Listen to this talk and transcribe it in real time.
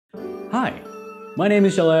Hi, my name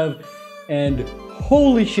is Shalev, and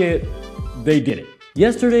holy shit, they did it.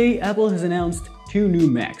 Yesterday, Apple has announced 2 new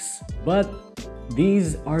Macs, but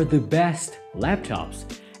these are the best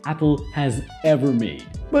laptops Apple has ever made.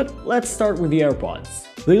 But let's start with the AirPods.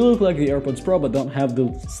 They look like the AirPods Pro but don't have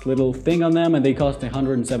this little thing on them, and they cost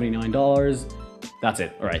 $179. That's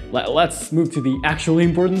it. Alright, let's move to the actually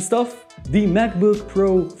important stuff. The MacBook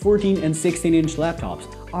Pro 14 and 16-inch laptops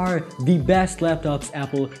are the best laptops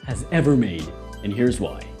Apple has ever made, and here's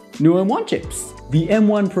why. New M1 chips, the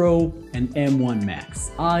M1 Pro and M1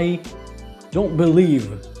 Max. I don't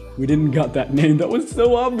believe we didn't got that name. That was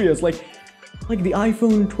so obvious. Like the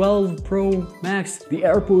iPhone 12 Pro Max, the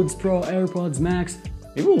AirPods Pro, AirPods Max.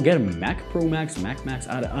 Maybe we'll get a Mac Pro Max, Mac Max,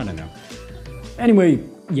 I don't know. Anyway,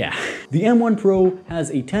 yeah. The M1 Pro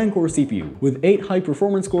has a 10-core CPU with 8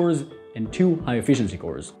 high-performance cores and 2 high-efficiency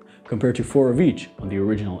cores, compared to 4 of each on the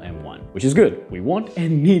original M1, which is good. We want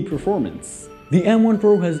and need performance. The M1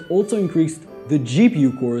 Pro has also increased the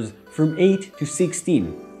GPU cores from 8 to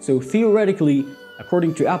 16. So theoretically,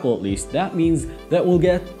 according to Apple at least, that means that we'll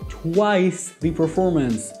get twice the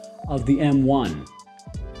performance of the M1.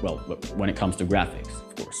 Well, when it comes to graphics,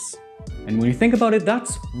 of course. And when you think about it,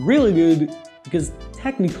 that's really good because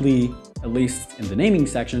technically, at least in the naming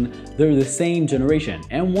section, they're the same generation,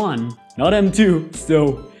 M1, not M2,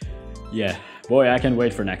 so yeah, boy, I can't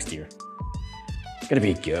wait for next year. It's gonna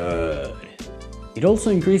be good. It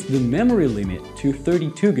also increased the memory limit to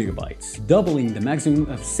 32 GB, doubling the maximum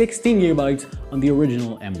of 16 GB on the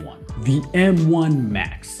original M1. The M1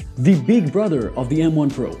 Max, the big brother of the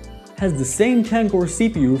M1 Pro, has the same 10-core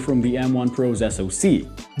CPU from the M1 Pro's SoC,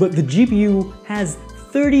 but the GPU has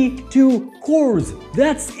 32 cores.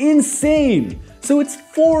 That's insane! So it's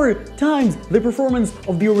 4 times the performance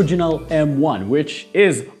of the original M1, which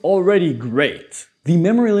is already great. The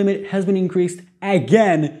memory limit has been increased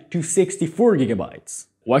again to 64 GB.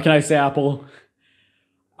 What can I say, Apple?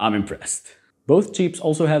 I'm impressed. Both chips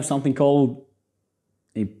also have something called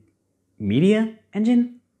a media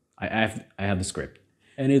engine? I have the script.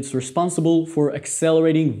 And it's responsible for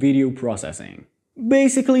accelerating video processing.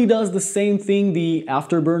 Basically does the same thing the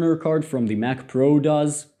Afterburner card from the Mac Pro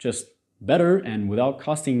does, just better and without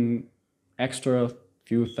costing extra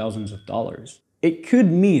few thousands of dollars. It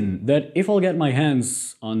could mean that if I'll get my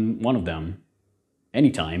hands on one of them,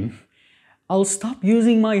 anytime, I'll stop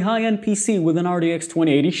using my high-end PC with an RTX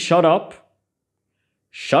 2080. Shut up.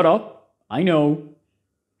 Shut up. I know.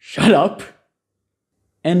 Shut up.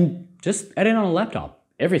 And just edit on a laptop.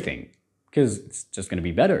 Everything. Because it's just gonna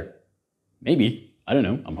be better. Maybe. I don't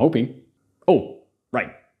know. I'm hoping. Oh,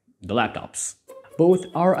 right. The laptops. Both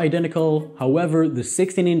are identical, however, the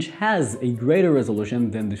 16-inch has a greater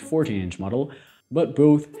resolution than the 14-inch model, but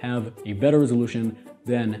both have a better resolution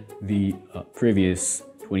than the previous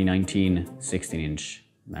 2019 16-inch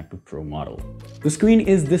MacBook Pro model. The screen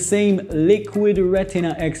is the same liquid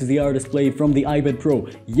retina XDR display from the iPad Pro.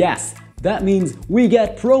 Yes, that means we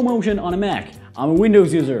get ProMotion on a Mac. I'm a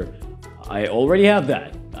Windows user. I already have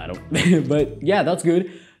that. I don't, but yeah, that's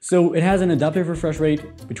good. So it has an adaptive refresh rate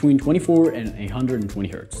between 24 and 120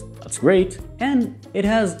 Hz. That's great. And it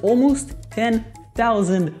has almost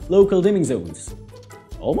 10,000 local dimming zones.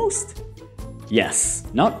 Almost? Yes,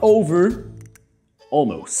 not over,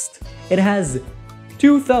 almost. It has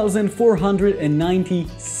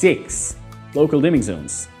 2,496 local dimming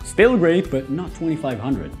zones. Still great, but not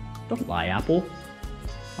 2,500. Don't lie, Apple.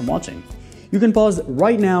 I'm watching. You can pause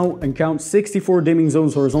right now and count 64 dimming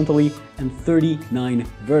zones horizontally and 39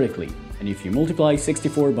 vertically. And if you multiply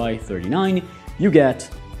 64 by 39, you get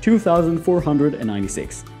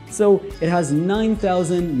 2,496. So it has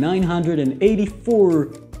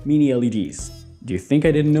 9,984 mini LEDs. Do you think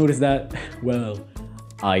I didn't notice that? Well,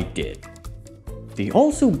 I did. They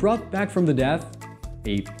also brought back from the dead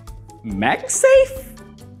a MagSafe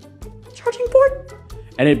charging port.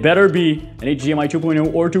 And it better be an HDMI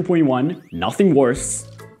 2.0 or 2.1, nothing worse.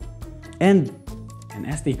 And an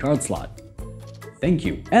SD card slot. Thank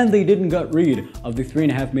you. And they didn't get rid of the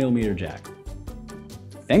 3.5mm jack.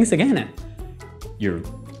 Thanks again. You're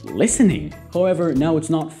listening. However, now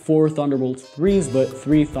it's not 4 Thunderbolt 3s, but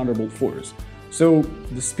 3 Thunderbolt 4s. So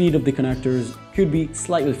the speed of the connectors could be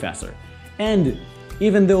slightly faster. And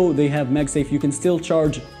even though they have MagSafe, you can still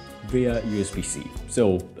charge via USB-C.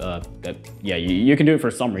 So yeah, you can do it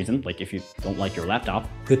for some reason, like if you don't like your laptop.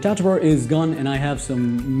 The TouchBar is gone and I have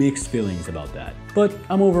some mixed feelings about that, but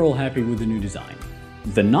I'm overall happy with the new design.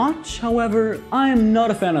 The notch, however, I am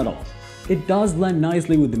not a fan at all. It does blend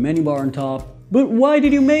nicely with the menu bar on top, but why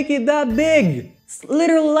did you make it that big? It's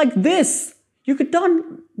literally like this. You could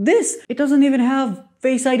done this. It doesn't even have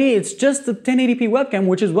Face ID, it's just the 1080p webcam,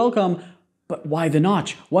 which is welcome. But why the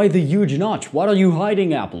notch? Why the huge notch? What are you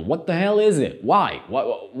hiding, Apple? What the hell is it? Why?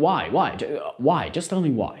 Why? Just tell me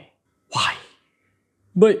why. Why?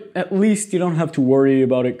 But at least you don't have to worry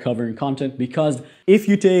about it covering content, because if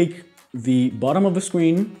you take the bottom of the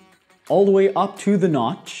screen all the way up to the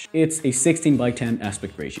notch, it's a 16:10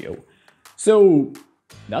 aspect ratio. So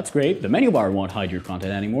that's great. The menu bar won't hide your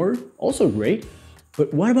content anymore. Also great.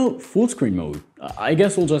 But what about full screen mode? I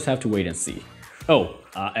guess we'll just have to wait and see. Oh,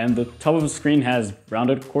 and the top of the screen has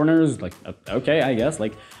rounded corners. Like, okay, I guess.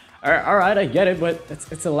 Like, all right, I get it, but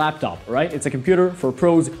it's a laptop, right? It's a computer for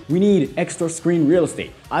pros. We need extra screen real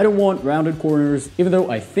estate. I don't want rounded corners, even though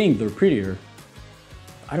I think they're prettier.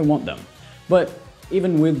 I don't want them. But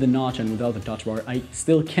even with the notch and without the touch bar, I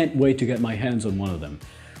still can't wait to get my hands on one of them.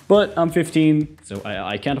 But I'm 15, so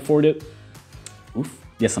I can't afford it. Oof.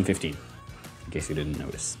 Yes, I'm 15, in case you didn't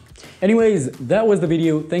notice. Anyways, that was the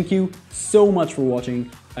video. Thank you so much for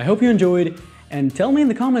watching. I hope you enjoyed, and tell me in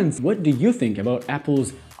the comments, what do you think about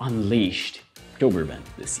Apple's Unleashed October event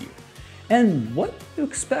this year? And what to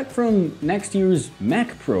expect from next year's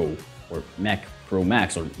Mac Pro, or Mac Pro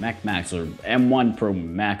Max, or Mac Max, or M1 Pro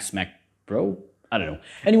Max, Mac Pro? I don't know.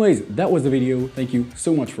 Anyways, that was the video. Thank you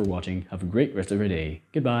so much for watching. Have a great rest of your day.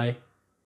 Goodbye.